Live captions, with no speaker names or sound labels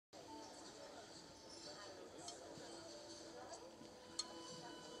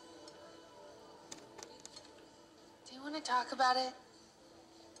talk about it?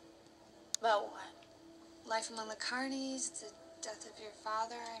 About what? Life among the carnies, the death of your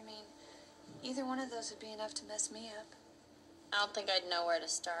father. I mean, either one of those would be enough to mess me up. I don't think I'd know where to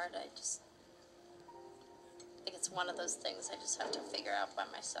start. I think it's one of those things I just have to figure out by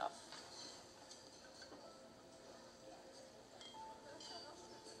myself.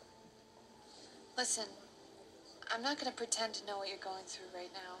 Listen, I'm not going to pretend to know what you're going through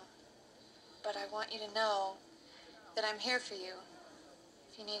right now. But I want you to know that I'm here for you.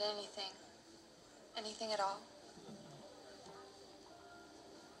 If you need anything. Anything at all.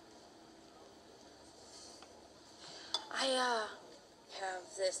 I, have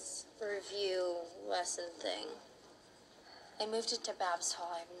this review lesson thing. I moved it to Babs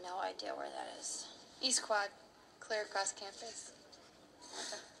Hall. I have no idea where that is. East Quad. Clear across campus.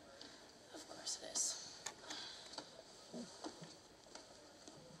 Of course it is.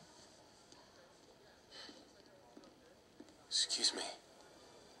 Excuse me.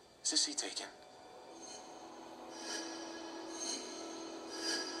 Is this seat taken?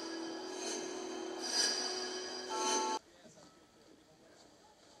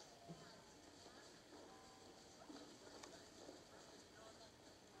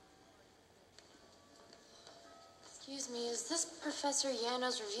 Excuse me, is this Professor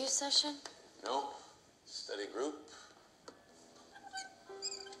Yano's review session? No. Study group.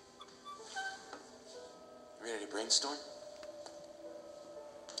 Ready to brainstorm?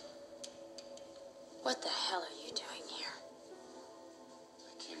 What the hell are you doing here?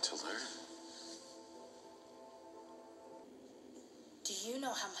 I came to learn. Do you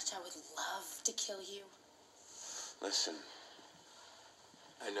know how much I would love to kill you? Listen.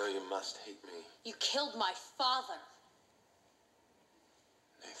 I know you must hate me. You killed my father.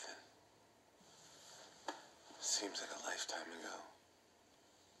 Nathan. Seems like a lifetime ago.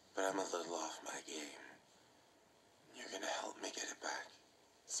 But I'm a little off my game. You're gonna help me get it back.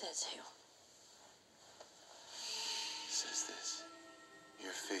 Says who? Says this.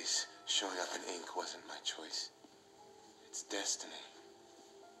 Your face showing up in ink wasn't my choice. It's destiny.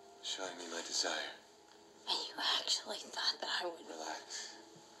 Showing me my desire. And you actually thought that I would... Relax.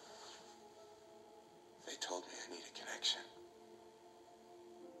 They told me I need a connection.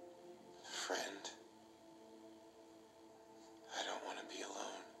 A friend. I don't want to be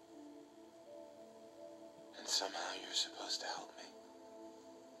alone. And somehow you're supposed to help me.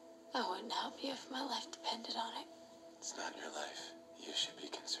 I wouldn't help you if my life depended on it. It's not your life you should be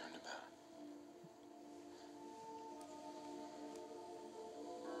concerned about.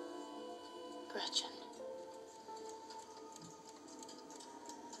 Gretchen.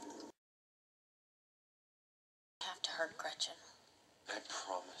 I have to hurt Gretchen. I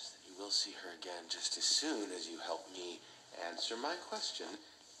promise that you will see her again just as soon as you help me answer my question.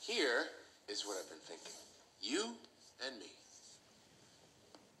 Here is what I've been thinking. You and me.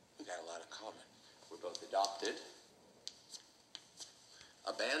 We got a lot in common. We're both adopted,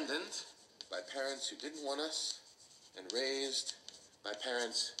 abandoned by parents who didn't want us, and raised by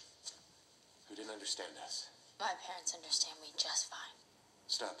parents who didn't understand us. My parents understand me just fine.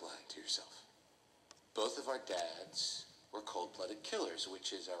 Stop lying to yourself. Both of our dads were cold-blooded killers,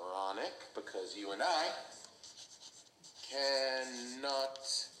 which is ironic because you and I cannot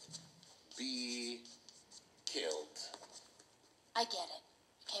be killed. I get it.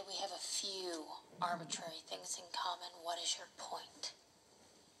 Okay, we have a few arbitrary things in common. What is your point?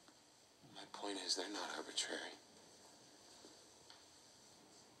 My point is they're not arbitrary.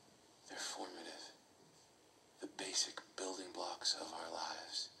 They're formative. The basic building blocks of our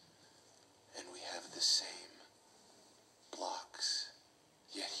lives. And we have the same blocks.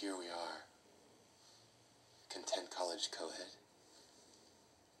 Yet here we are. Content college co-ed.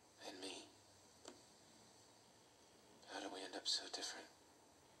 And me. How do we end up so different?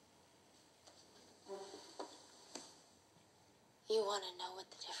 You want to know what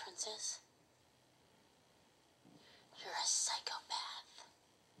the difference is? You're a psychopath.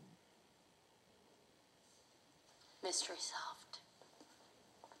 Mystery solved.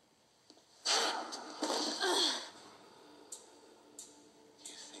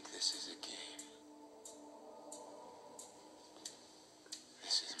 You think this is a game?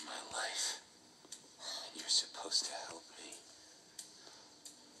 This is my life. And you're supposed to help me.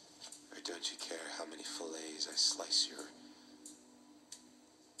 Or don't you care how many fillets I slice your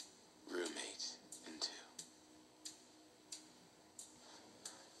roommate into?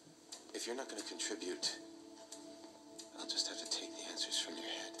 If you're not going to contribute, I'll just have to take the answers from your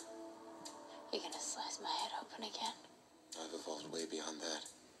head. You're gonna slice my head open again? I've evolved way beyond that.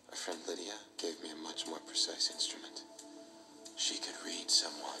 Our friend Lydia gave me a much more precise instrument. She could read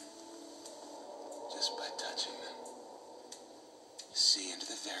someone just by touching them. see into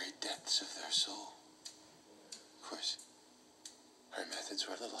the very depths of their soul. Of course, her methods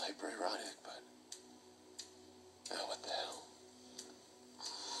were a little hyper-erotic, but... oh, what the hell?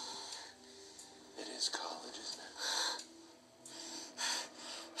 It is college, isn't it?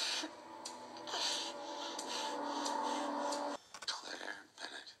 Claire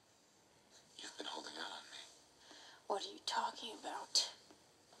Bennett, you've been holding out on me. What are you talking about?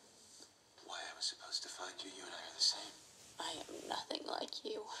 Why I was supposed to find you, you and I are the same. I am nothing like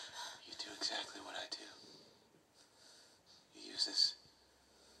you. You do exactly what I do. You use this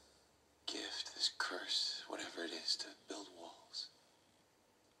gift, this curse, whatever it is, to build walls.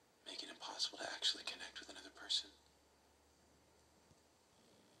 Make it impossible to actually connect with another person.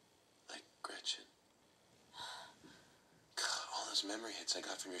 Like Gretchen. God, all those memory hits I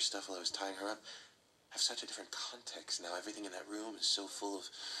got from your stuff while I was tying her up have such a different context now. Everything in that room is so full of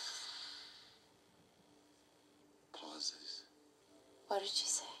pauses. What did you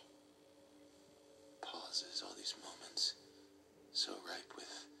say? Pauses, all these moments, so ripe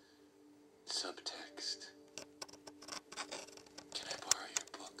with subtext. Can I borrow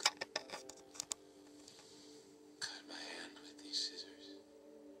your book? Cut my hand with these scissors.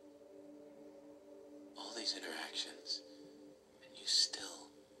 All these interactions, and you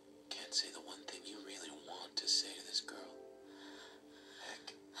still can't say the one thing you really want to say to this girl.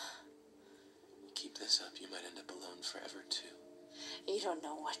 Heck, keep this up, you might end up alone forever too. You don't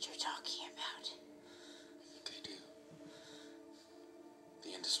know what you're talking about. I think I do.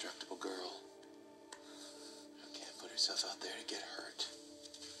 The indestructible girl who can't put herself out there to get hurt.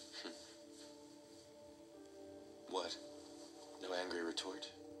 What? No angry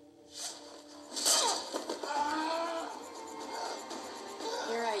retort?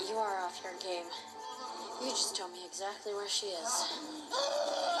 You're right, you are off your game. You just told me exactly where she is.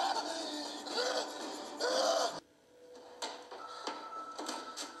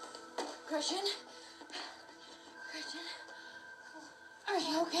 Gretchen? Gretchen? Are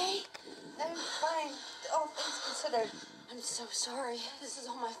you okay? I'm fine, all things considered. I'm so sorry. This is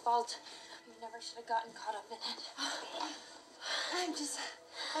all my fault. You never should have gotten caught up in it.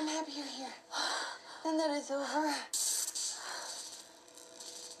 I'm happy you're here. And that it's over.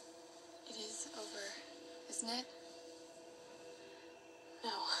 It is over, isn't it?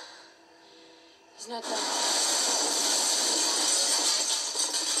 No. He's not done.